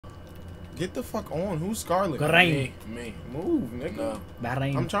Get the fuck on. Who's Scarlet? Bahrain. Me. Move, nigga. No.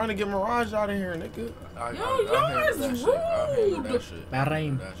 Bahrain. I'm trying to get Mirage out of here, nigga. I'll y'all handle is that shit. I'll handle rude. that shit.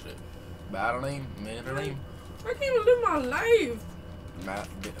 Bahrain. That shit. Bahrain. Bahrain. I can't even live my life. Bahrain.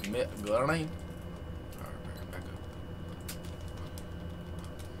 Alright, back up.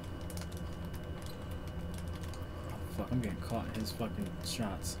 Fuck, I'm getting caught in his fucking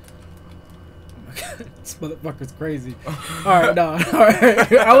shots. Oh my god, this motherfucker's crazy. Alright, no,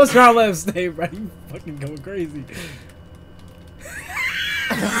 alright. I was trying to let him stay, bro. You fucking going crazy.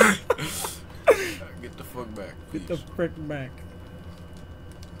 Get the fuck back, please. Get the frick back.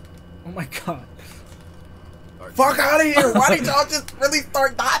 Oh my god. Fuck out of here. Why did y'all just really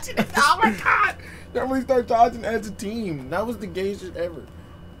start dodging it? Oh my god. Y'all really start dodging as a team. That was the gayest shit ever.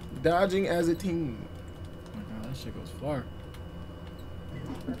 Dodging as a team. Oh my god, that shit goes far.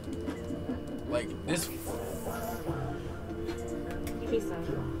 Like, this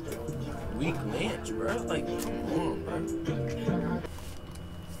weak Lance, bro. Like, come on, bro.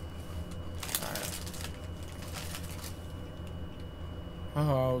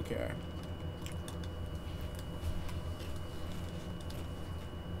 Oh, okay.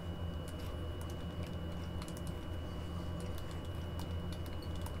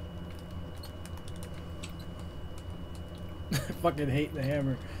 I fucking hate the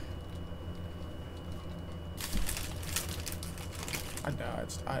hammer. I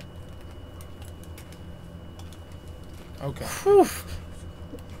dodged. Okay. Whew. I'm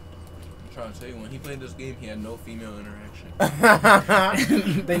trying to tell you, when he played this game, he had no female interaction.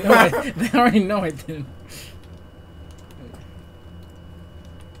 They already know I didn't.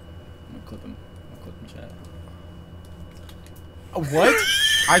 I'm gonna clip him. I'll clip him, chat. What?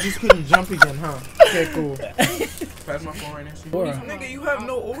 I just couldn't jump again, huh? Okay, cool. Pass my phone right next to you. Aura. Nigga, you have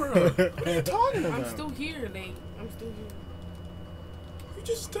no aura. What are you talking about? I'm still here, Nate. I'm still here. You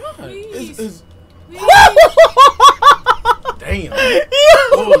just died. Please. It's Please. Damn.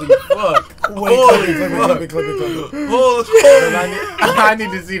 Holy fuck. Wait, Holy clip fuck. it. Holy I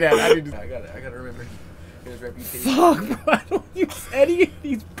need to see that. I gotta remember his reputation. Fuck, bro. I don't use any of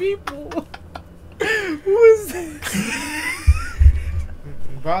these people. Who is this?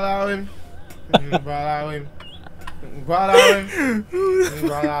 Follow him. Follow him. Follow him.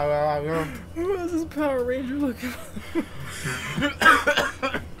 Follow him. Who is this Power Ranger looking?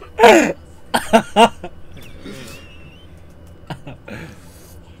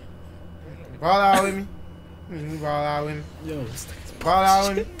 Follow him. Follow him. Yo, this thing's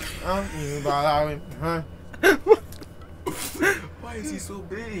Follow him. Follow him. Huh? Why is he so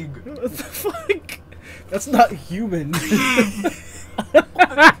big? what the fuck? That's not human.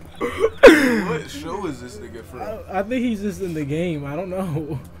 What show is this nigga from? I think he's just in the game. I don't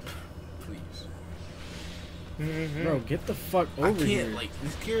know. Please. Bro, get the fuck I over here. can't, like,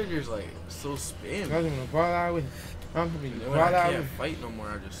 this character's, like, so spammy. Follow him. And when I can't fight no more,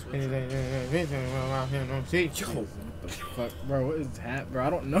 I just switch. Yo, what the fuck, bro? What is that, bro? I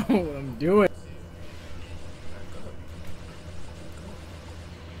don't know what I'm doing.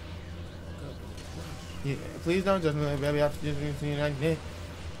 Yeah, please don't judge me, baby. I've just been seeing like that.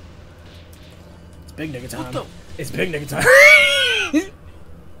 It's big nigga time. What the? It's big nigga time.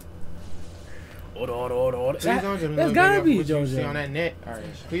 Order. Please don't judge me, That's little gotta baby. be I'll put you see on JoJo. that net. Alright.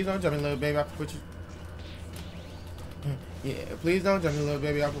 Please don't judge me, little baby. I'll put you. Yeah, please don't judge me, little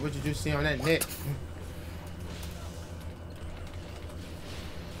baby. I'll put what you just see on that net.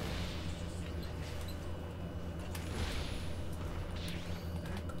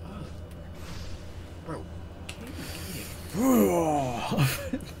 Bro.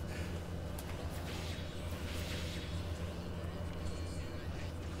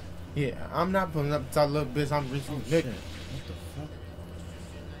 Yeah, I'm not pulling up top little bitch. I'm reaching Oh, Nick. shit. What the fuck?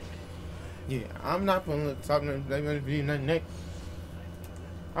 Yeah, I'm not pulling up top little baby. Nothing neck.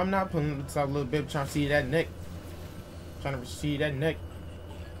 I'm not pulling up top little bitch. Trying to see that neck. Trying to see that neck.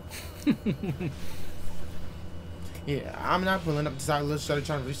 Yeah, I'm not pulling up the side little shorty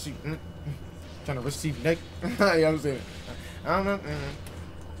trying to receive. Trying to receive neck. You know what I'm saying? I'm not.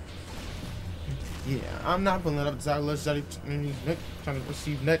 Yeah, I'm not pulling up the side little shorty neck. Trying to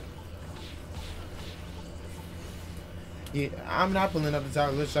receive neck. Yeah, I'm not pulling up the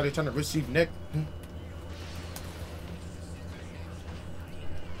side little shorty trying to receive neck.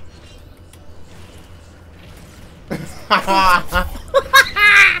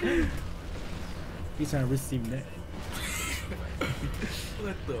 He's trying to receive that.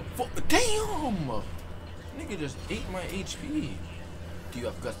 What the fuck? Damn! Nigga just ate my HP. Do you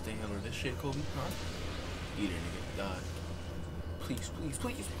have guts to handle this shit, Kobe? Huh? Eat it, nigga. Die. Please.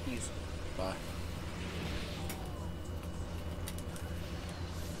 Bye.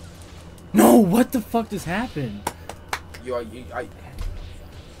 No, what the fuck just happened? Yo, I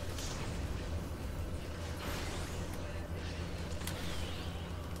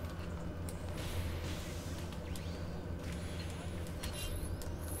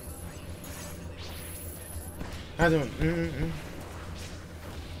How doing?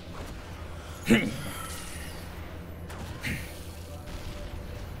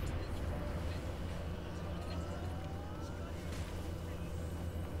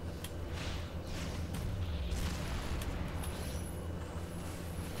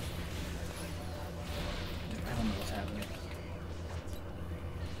 I don't know what's happening.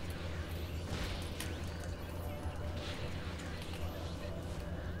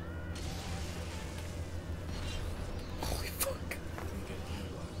 Holy fuck.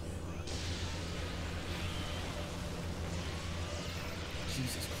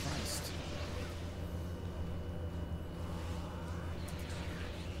 Jesus Christ.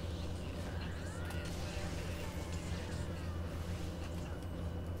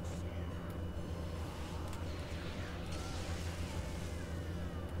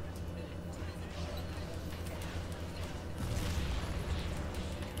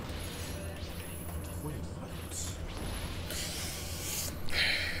 wait, what?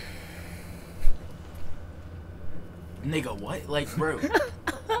 Nigga, what? Like, bro.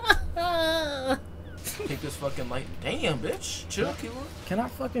 Take this fucking light. Damn, bitch. Chill, Kilo. Can I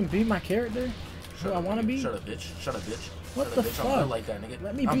fucking be my character? Who I wanna be? Shut up, bitch. Shut up, bitch. What Shut the up, bitch. fuck? I'm built like that, nigga.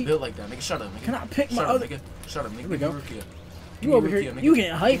 Let me I'm be- built like that, nigga. Shut up, nigga. Can I pick my Shut up, other- nigga. Shut up, nigga. Here we Give go. me Rukia. Give You me over Rukia, here, nigga. you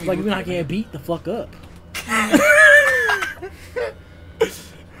getting hyped Give me like you're not Rukia, getting nigga. beat the fuck up.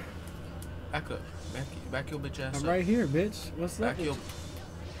 Back up. Back your bitch ass I'm up. right here, bitch. What's up? Back your...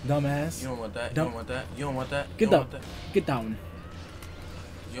 Dumbass. You don't want that. You Don't- don't want that. You don't want that. You Get don't up. want that. Get down.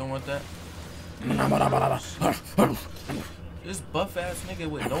 You don't want that. This buff ass nigga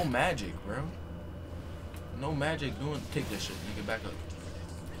with no magic, bro. No magic doing. Take this shit, nigga. Back up.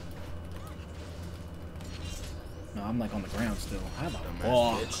 No, I'm like on the ground still. I have a Dumbass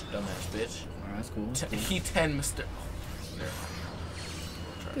ball. bitch. Dumbass bitch. Alright, that's cool. That's cool. He 10, Mr. There.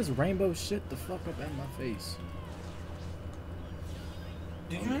 This rainbow shit the fuck up out my face.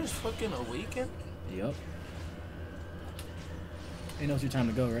 Did you just fucking awaken? Yup. You know it's your time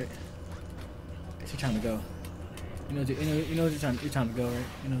to go, right? It's your time to go. You know it's your time to go, right?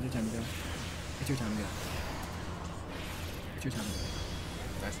 You know it's your time to go. It's your time to go. It's your time to go.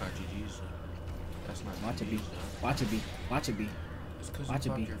 That's not GG's. Though. That's not Watch it be. GG's. Though. Watch it be. Watch it be. It's because Watch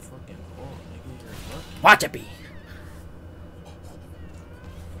you it be. popped your fucking ball, nigga. You're lucky. Watch it be.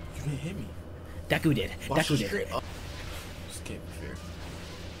 You didn't hit me. Deku did. Watch Deku the did. straight up. This can't be fair.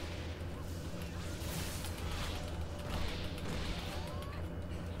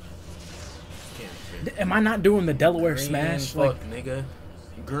 Can't be fair. Am I not doing the Delaware Green smash? fuck, Like, nigga.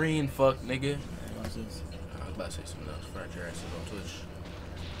 Green fuck, nigga. watch this. I was about to say something else. Front your asses on Twitch.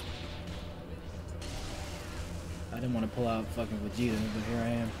 I didn't want to pull out fucking Vegeta, but here I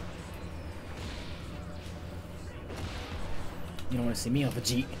am. You don't want to see me on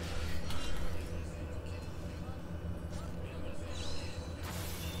Vegeta.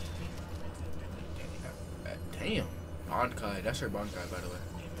 Damn. Bankai. That's her Bankai, by the way.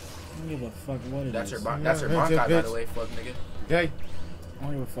 I don't give a fuck what it That's her is. Bankai, by the way, fuck, nigga. Okay. I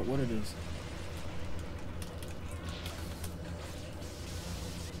don't give a fuck what it is.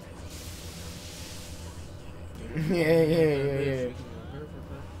 Yeah.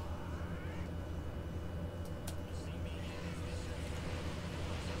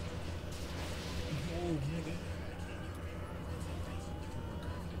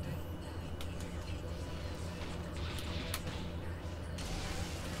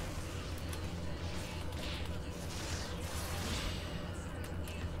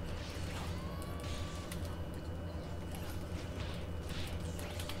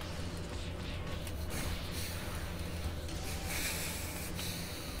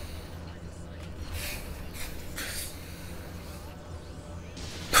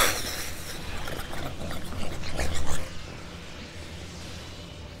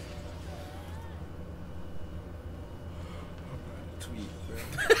 Tweet, bro.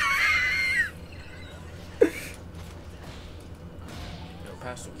 Yo,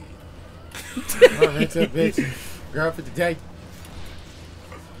 pass the weed. Alright, that's it, bitch. Girl for the day.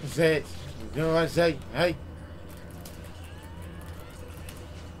 What's that? You know what I say? Hey.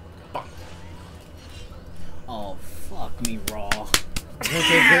 Oh, fuck me raw. That's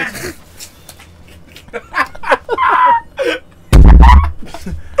it, bitch.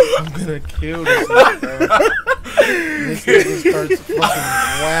 I'm gonna kill this nigga, bro. This nigga starts fucking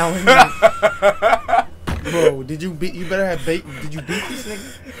wowing me. Bro, did you beat? You better have bait. Did you beat this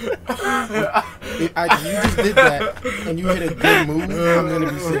nigga? You just did that, and you hit a good move. I'm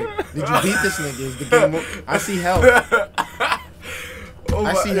gonna be sick. Did you beat this nigga? Is the good move? I see health.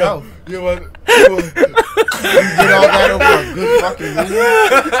 I see health. You what? You did all that over a good fucking move.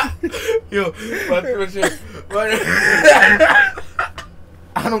 Yo, what shit? What?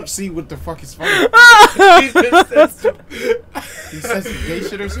 I don't see what the fuck is funny. He just said some. He said some gay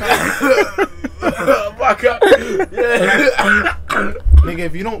shit or something. Oh my god. Yeah. Nigga,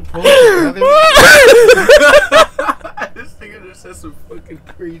 if you don't pull it together. This nigga just said some fucking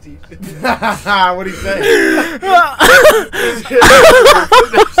crazy shit. What'd he say?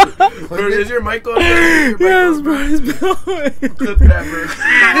 Bro, is your mic on? Yes, bro. It's been Clip that, bro.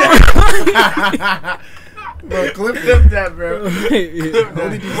 Bro, clip that, bro. What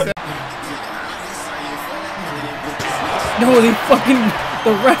did he say? No, they fucking.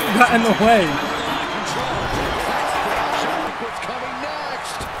 The ref got in the way. What's coming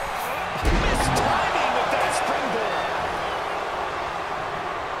next? Missed timing with that springboard.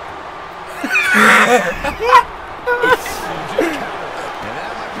 And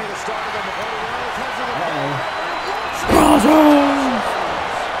that might be the start of the Mahoney Royals heads of the Crossroads!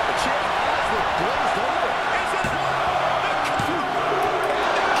 The champ has it glazed over. Is it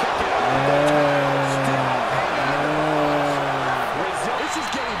This is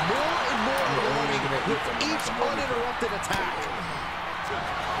getting more and more alarming with each uninterrupted attack.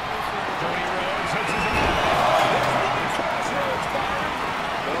 Cody Rhodes hits his Crossroads fire.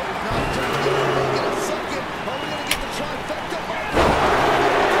 No, he's not turned yet. Make it a second. Are we going to get the trifecta?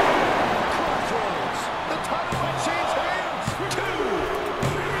 Crossroads. The title might change hands. 2.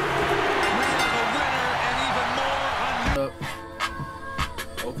 We have a winner and even more on.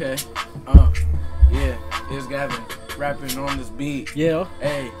 Okay. Yeah. Here's Gavin rapping on this beat. Yeah.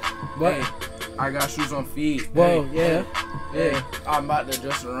 Hey. What? Hey. I got shoes on feet. Whoa, Hey. yeah. Hey. I'm about to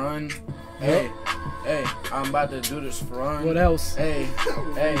just run. Hey. Hey. I'm about to do this run. What else? Hey.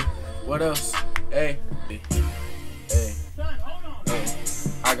 Hey. What else? Hey. Hey. Hey.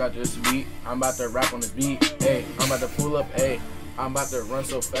 I got this beat. I'm about to rap on this beat. Hey. I'm about to pull up. Hey. I'm about to run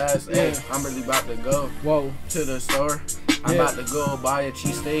so fast. Hey. I'm really about to go Whoa. to the store. I'm Yeah. about to go buy a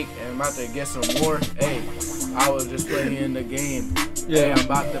cheesesteak and I'm about to get some more. Hey, I was just playing the game. Yeah. Hey, I'm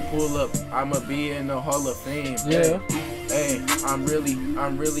about to pull up. I'ma be in the Hall of Fame. Yeah. Hey, I'm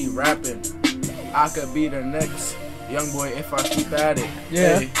really rapping. I could be the next young boy if I keep at it.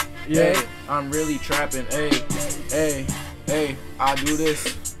 Yeah. Hey, Yeah. Hey, I'm really trapping. Hey, hey, hey, I do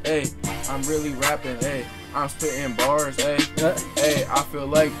this. Hey, I'm really rapping. Hey, I'm spitting bars. Hey, hey, I feel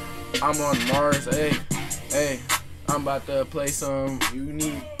like I'm on Mars. Hey, hey. I'm about to play some. You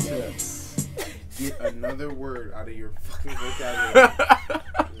need to get another word out of your fucking vocabulary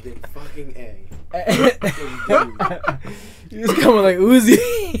than fucking A. You just coming like Uzi.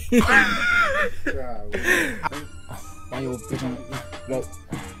 God, Why you bitch on Whoa.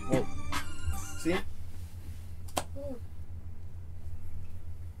 Whoa. see?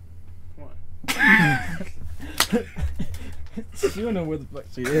 She don't know where the fuck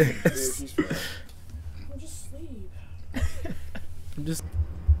she Yeah, is. she's fine. I'm just asleep. I'm just.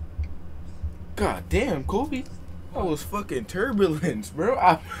 God damn, Kobe. That was fucking turbulence, bro.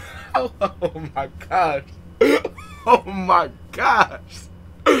 Oh my gosh. Oh my gosh.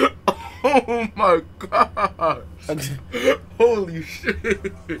 Oh my gosh. Holy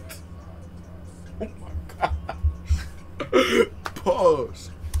shit. Oh my gosh.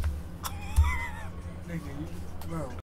 Pause.